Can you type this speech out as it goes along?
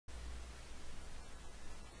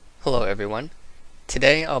Hello everyone.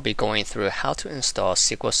 Today I'll be going through how to install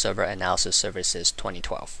SQL Server Analysis Services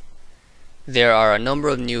 2012. There are a number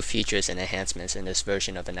of new features and enhancements in this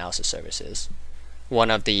version of Analysis Services.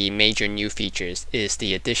 One of the major new features is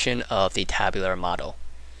the addition of the tabular model.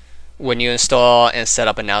 When you install and set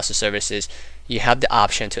up Analysis Services, you have the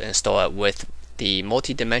option to install it with the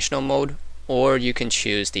multi-dimensional mode, or you can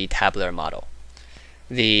choose the tabular model.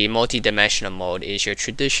 The multi-dimensional mode is your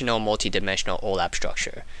traditional multi-dimensional OLAP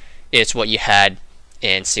structure. It's what you had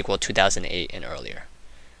in SQL 2008 and earlier.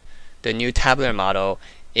 The new tabular model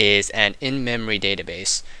is an in-memory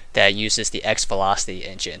database that uses the X-velocity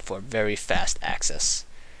engine for very fast access.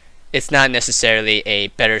 It's not necessarily a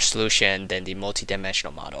better solution than the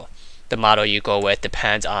multi-dimensional model. The model you go with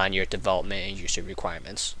depends on your development and user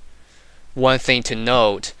requirements. One thing to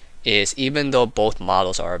note is even though both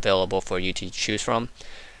models are available for you to choose from,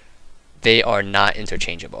 they are not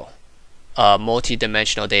interchangeable. A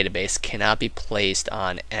multi-dimensional database cannot be placed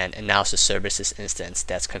on an Analysis Services instance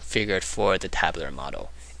that's configured for the tabular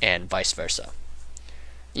model, and vice versa.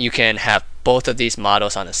 You can have both of these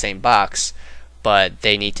models on the same box, but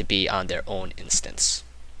they need to be on their own instance.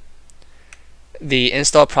 The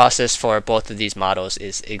install process for both of these models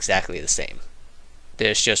is exactly the same.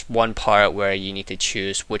 There's just one part where you need to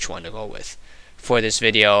choose which one to go with. For this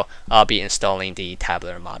video, I'll be installing the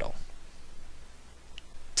tabular model.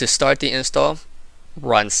 To start the install,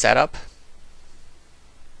 run setup.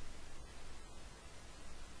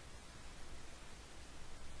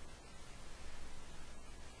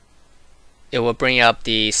 It will bring up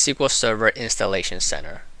the SQL Server Installation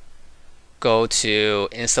Center. Go to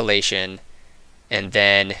Installation and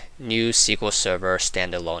then New SQL Server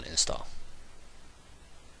Standalone Install.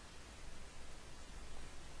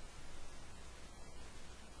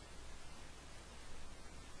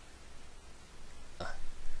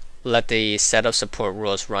 Let the setup support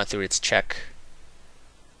rules run through its check.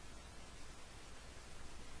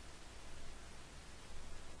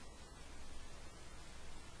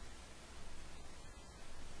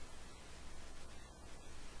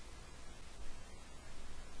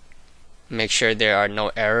 Make sure there are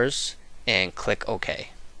no errors and click OK.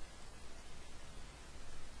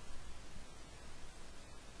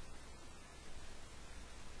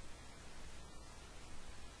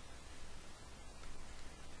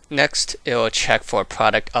 Next, it will check for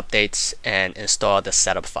product updates and install the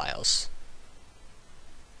setup files.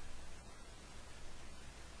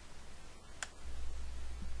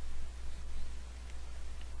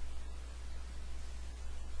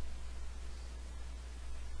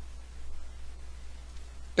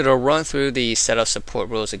 It'll run through the setup support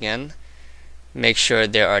rules again. Make sure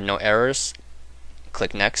there are no errors.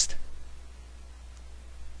 Click Next.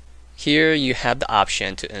 Here you have the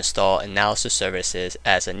option to install Analysis Services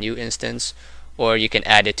as a new instance, or you can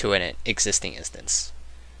add it to an existing instance.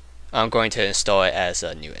 I'm going to install it as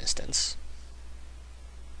a new instance.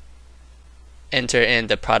 Enter in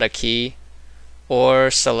the product key or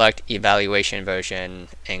select Evaluation Version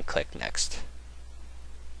and click Next.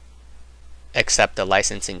 Accept the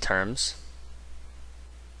licensing terms.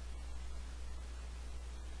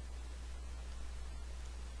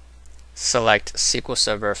 Select SQL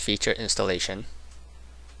Server Feature Installation.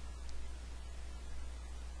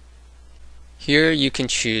 Here you can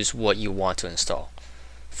choose what you want to install.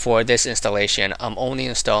 For this installation, I'm only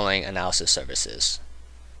installing Analysis Services.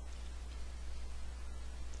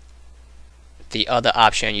 The other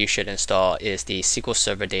option you should install is the SQL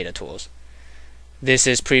Server Data Tools. This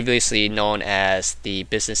is previously known as the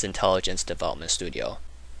Business Intelligence Development Studio.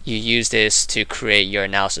 You use this to create your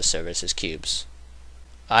Analysis Services cubes.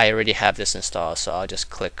 I already have this installed, so I'll just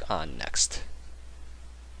click on Next.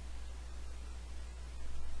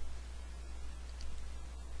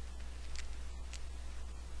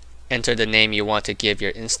 Enter the name you want to give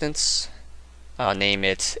your instance. I'll name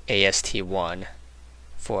it AST1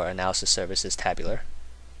 for Analysis Services Tabular.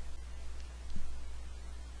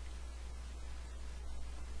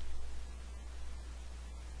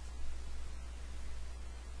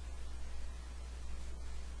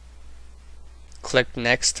 Click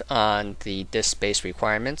Next on the disk space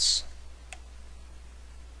requirements.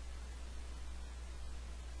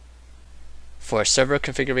 For server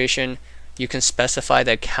configuration, you can specify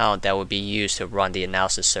the account that will be used to run the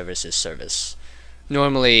Analysis Services service.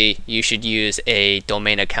 Normally, you should use a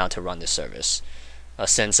domain account to run the service.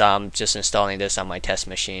 Since I'm just installing this on my test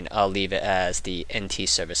machine, I'll leave it as the NT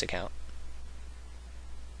service account.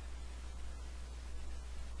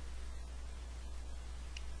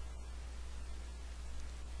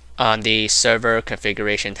 On the Server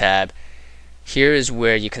Configuration tab, here is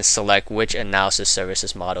where you can select which Analysis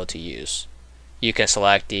Services model to use. You can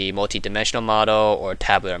select the multi-dimensional model or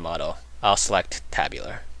tabular model. I'll select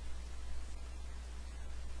tabular.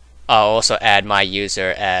 I'll also add my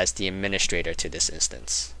user as the administrator to this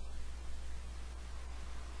instance.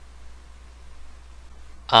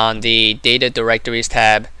 On the Data Directories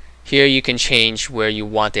tab, here you can change where you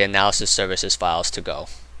want the analysis services files to go.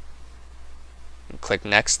 And click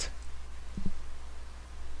Next.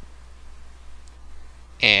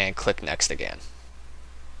 And click Next again.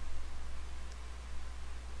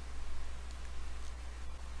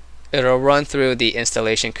 It'll run through the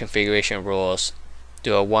installation configuration rules,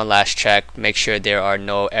 do a one last check, make sure there are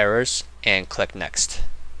no errors, and click Next.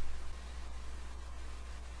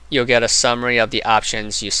 You'll get a summary of the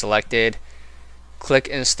options you selected. Click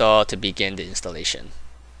Install to begin the installation.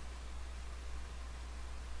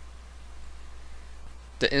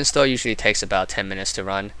 The install usually takes about 10 minutes to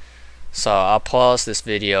run, so I'll pause this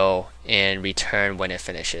video and return when it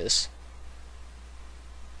finishes.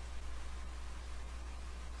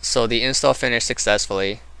 So the install finished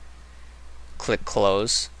successfully. Click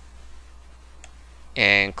Close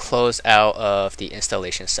and close out of the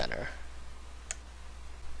installation center.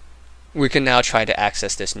 We can now try to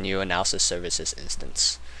access this new Analysis Services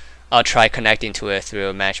instance. I'll try connecting to it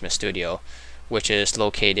through Management Studio, which is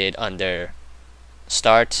located under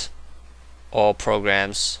Start, All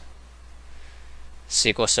Programs,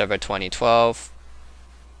 SQL Server 2012,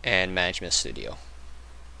 and Management Studio.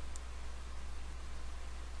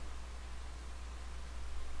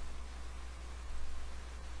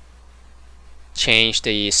 Change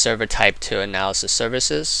the server type to Analysis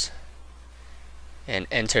Services and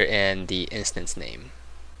enter in the instance name.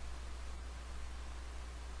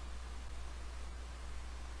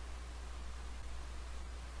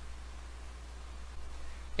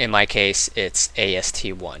 In my case, it's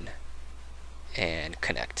AST1 and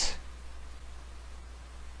connect.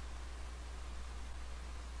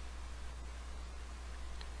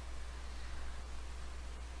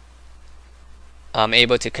 I'm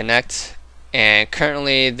able to connect, and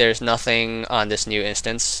currently there's nothing on this new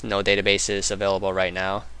instance, no databases available right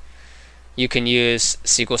now. You can use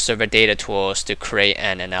SQL Server data tools to create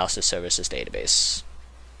an Analysis Services database.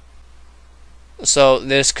 So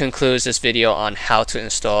this concludes this video on how to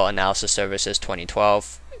install Analysis Services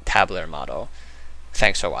 2012 tabular model.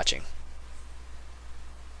 Thanks for watching.